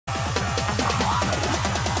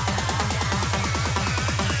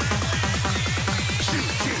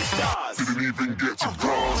can't even get to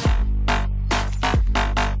cross.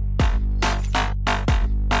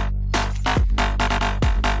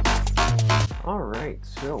 Alright,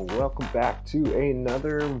 so welcome back to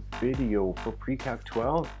another video for Pre-Calc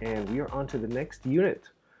 12, and we are on to the next unit.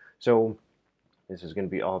 So this is going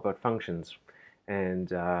to be all about functions, and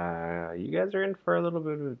you guys are in for a little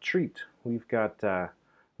bit of a treat. We've got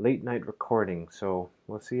late night recording, so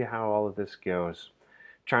we'll see how all of this goes.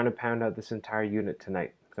 Trying to pound out this entire unit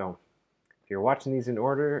tonight, so if you're watching these in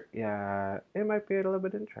order, yeah, it might be a little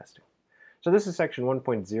bit interesting. So this is section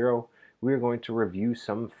 1.0. We're going to review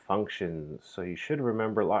some functions. So you should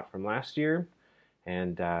remember a lot from last year.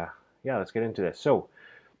 And yeah, let's get into this. So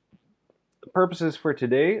the purposes for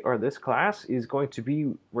today, or this class, is going to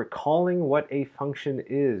be recalling what a function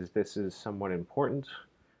is. This is somewhat important,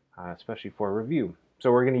 especially for review.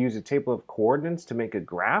 So we're going to use a table of coordinates to make a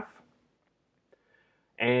graph,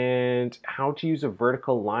 and how to use a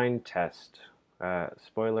vertical line test.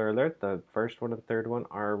 Spoiler alert, the first one and third one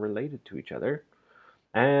are related to each other.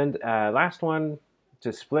 And last one,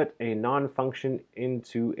 to split a non-function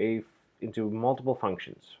into multiple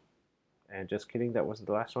functions. And just kidding, that wasn't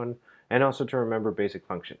the last one. And also to remember basic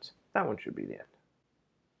functions. That one should be the end.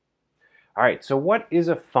 All right, so what is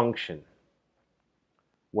a function?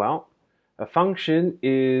 Well, a function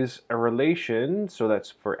is a relation, so that's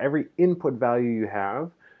for every input value you have,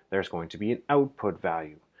 there's going to be an output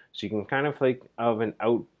value. So you can kind of think of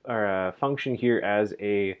a function here as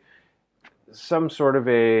some sort of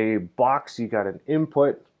a box. You got an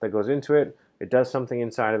input that goes into it, it does something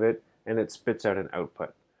inside of it, and it spits out an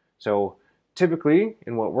output. So typically,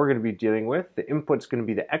 in what we're going to be dealing with, the input's going to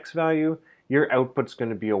be the x value, your output's going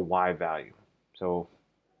to be a y value. So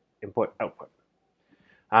input, output.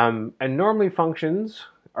 And normally functions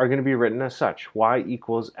are going to be written as such, y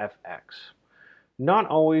equals fx. Not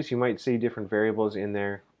always, you might see different variables in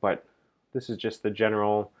there, but this is just the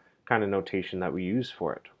general kind of notation that we use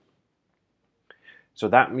for it. So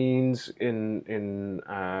that means in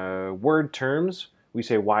word terms, we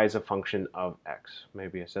say y is a function of x.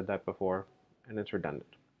 Maybe I said that before, and it's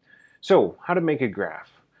redundant. So how to make a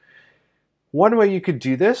graph? One way you could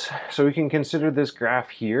do this, so we can consider this graph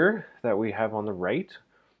here that we have on the right,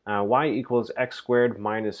 y equals x squared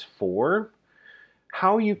minus 4.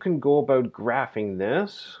 How you can go about graphing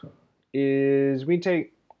this is we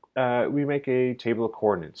make a table of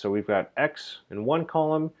coordinates. So we've got x in one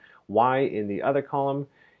column, y in the other column.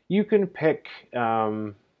 You can pick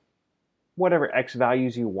whatever x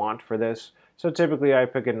values you want for this. So typically I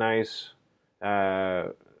pick a nice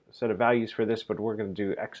set of values for this, but we're going to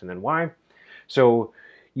do x and then y. So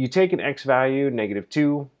you take an x value,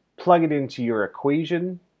 -2, plug it into your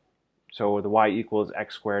equation. So the y equals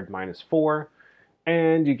x squared minus 4,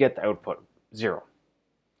 and you get the output 0.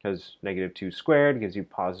 Because -2 squared gives you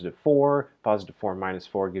 +4, +4 minus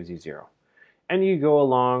 4 gives you 0. And you go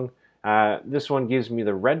along. This one gives me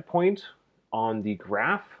the red point on the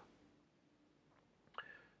graph.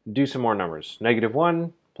 Do some more numbers.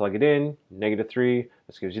 -1, plug it in. -3,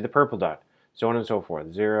 this gives you the purple dot. So on and so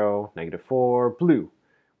forth. 0, -4, blue.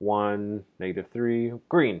 1, -3,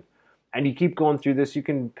 green. And you keep going through this. You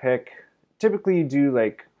can pick, typically you do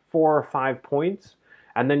like 4 or 5 points,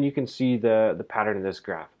 and then you can see the pattern of this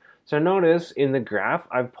graph. So notice in the graph,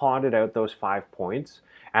 I've plotted out those 5 points,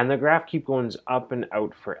 and the graph keeps going up and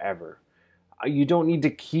out forever. You don't need to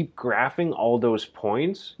keep graphing all those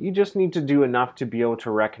points. You just need to do enough to be able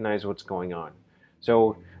to recognize what's going on.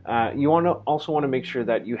 So you also want to make sure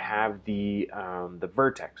that you have the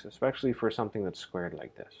vertex, especially for something that's squared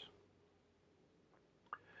like this.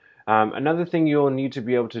 Another thing you'll need to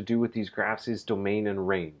be able to do with these graphs is domain and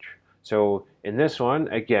range. So in this one,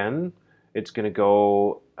 again, it's going to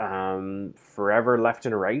go forever left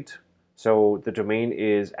and right. So the domain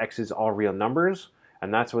is x is all real numbers,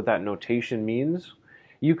 and that's what that notation means.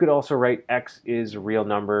 You could also write x is a real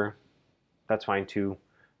number. That's fine too.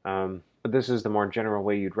 But this is the more general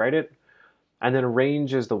way you'd write it. And then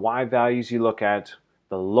range is the y values you look at.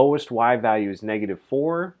 The lowest y value is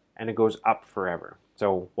 -4, and it goes up forever.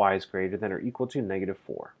 So y is greater than or equal to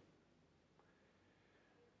 -4.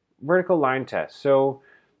 Vertical line test. So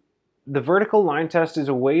the vertical line test is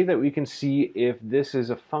a way that we can see if this is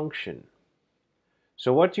a function.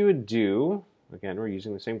 So what you would do, again, we're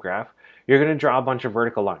using the same graph, you're going to draw a bunch of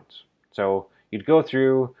vertical lines. So you'd go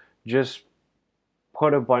through, just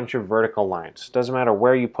put a bunch of vertical lines. Doesn't matter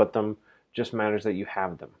where you put them, just matters that you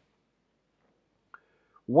have them.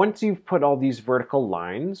 Once you've put all these vertical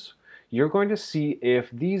lines, you're going to see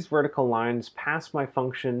if these vertical lines pass my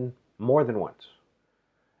function more than once.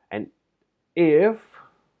 And if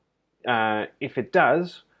it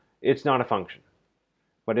does, it's not a function.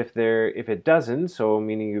 But if it doesn't, so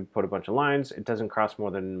meaning you put a bunch of lines, it doesn't cross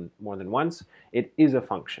more than once, it is a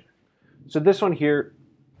function. So this one here,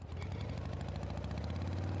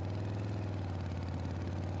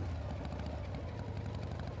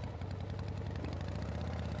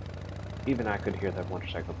 even I could hear that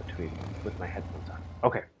motorcycle with my headphones on.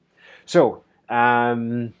 Okay, so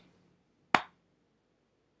so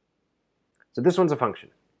this one's a function.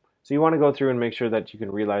 So you want to go through and make sure that you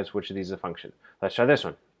can realize which of these is a function. Let's try this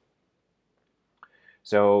one.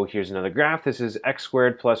 So here's another graph. This is x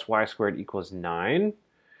squared plus y squared equals 9.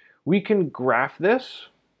 We can graph this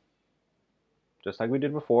just like we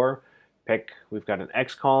did before. We've got an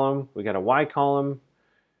x column, we got a y column.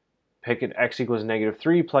 Pick it x equals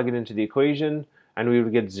 -3, plug it into the equation, and we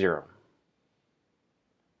would get 0.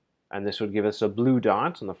 And this would give us a blue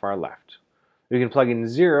dot on the far left. We can plug in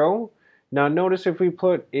 0. Now notice if we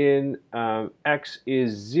put in x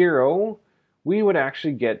is 0, we would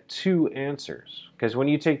actually get 2 answers. Because when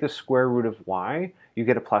you take the square root of y, you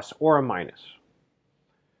get a plus or a minus.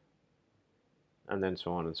 And then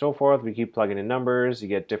so on and so forth. We keep plugging in numbers, you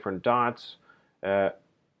get different dots. I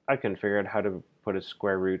couldn't figure out how to put a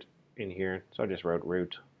square root in here, so I just wrote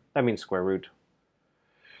root. That means square root.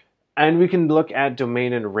 And we can look at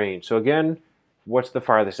domain and range. So again, what's the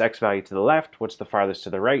farthest x value to the left? What's the farthest to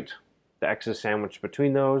the right? The x is sandwiched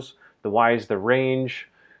between those. The y is the range,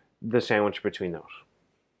 the sandwich between those.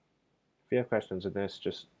 If you have questions on this,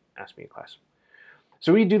 just ask me in class.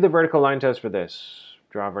 So we do the vertical line test for this.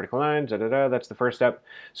 Draw vertical lines, that's the first step.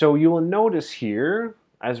 So you will notice here,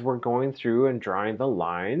 as we're going through and drawing the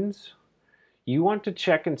lines, you want to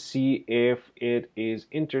check and see if it is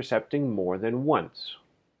intercepting more than once.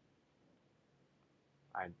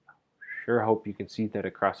 I sure hope you can see that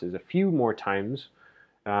it crosses a few more times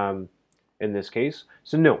in this case.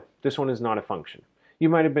 So no, this one is not a function. You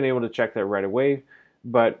might have been able to check that right away,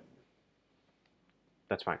 but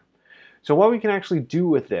that's fine. So what we can actually do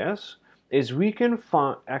with this is we can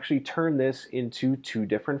actually turn this into 2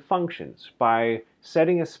 different functions by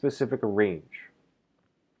setting a specific range.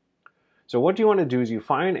 So what you want to do is you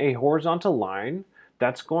find a horizontal line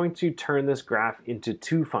that's going to turn this graph into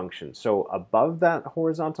 2 functions. So above that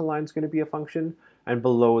horizontal line is going to be a function, and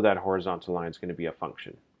below that horizontal line is going to be a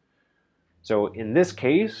function. So in this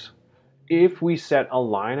case, if we set a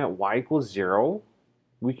line at y equals 0,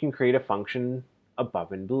 we can create a function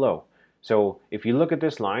above and below. So if you look at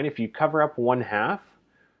this line, if you cover up 1/2,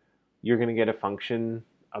 you're going to get a function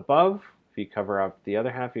above. If you cover up the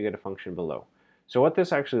other half, you get a function below. So what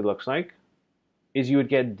this actually looks like is you would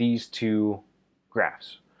get these 2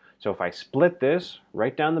 graphs. So if I split this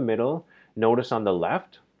right down the middle, notice on the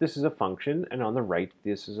left, this is a function, and on the right,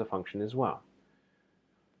 this is a function as well.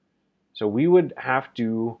 So we would have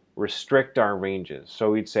to restrict our ranges.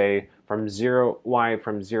 So we'd say y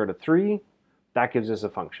from 0 to 3, that gives us a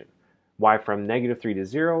function. Y from -3 to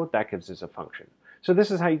 0, that gives us a function. So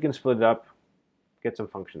this is how you can split it up, get some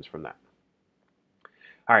functions from that.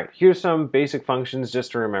 All right, here's some basic functions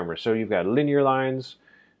just to remember. So you've got linear lines,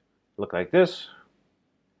 look like this.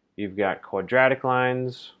 You've got quadratic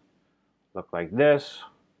lines, look like this.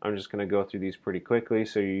 I'm just going to go through these pretty quickly.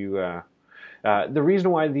 So the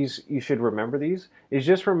reason why you should remember these is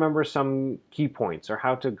just remember some key points or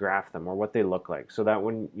how to graph them or what they look like, so that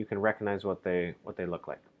when you can recognize what they look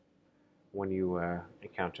like when you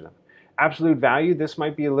encounter them. Absolute value, this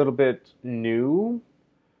might be a little bit new.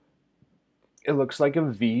 It looks like a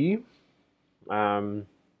V.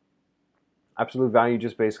 Absolute value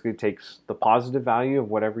just basically takes the positive value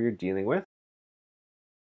of whatever you're dealing with.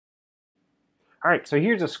 All right, so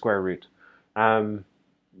here's a square root.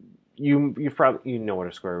 You probably know what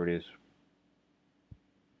a square root is.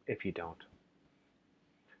 If you don't,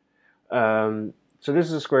 so this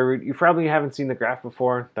is a square root. You probably haven't seen the graph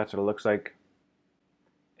before. That's what it looks like.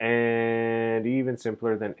 And even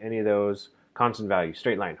simpler than any of those, constant value,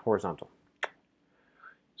 straight line, horizontal.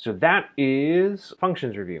 So that is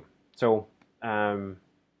functions review. So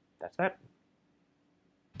that's that.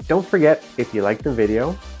 Don't forget, if you liked the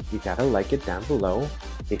video, you gotta like it down below.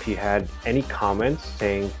 If you had any comments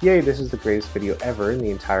saying, yay, this is the greatest video ever in the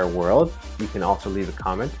entire world, you can also leave a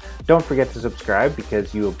comment. Don't forget to subscribe,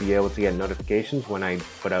 because you will be able to get notifications when I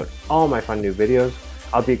put out all my fun new videos.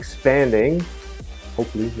 I'll be expanding,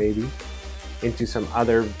 hopefully, maybe, into some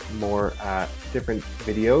other more different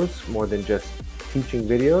videos, more than just teaching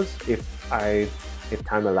videos, if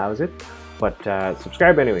time allows it. But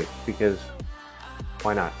subscribe anyway, because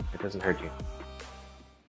why not? It doesn't hurt you.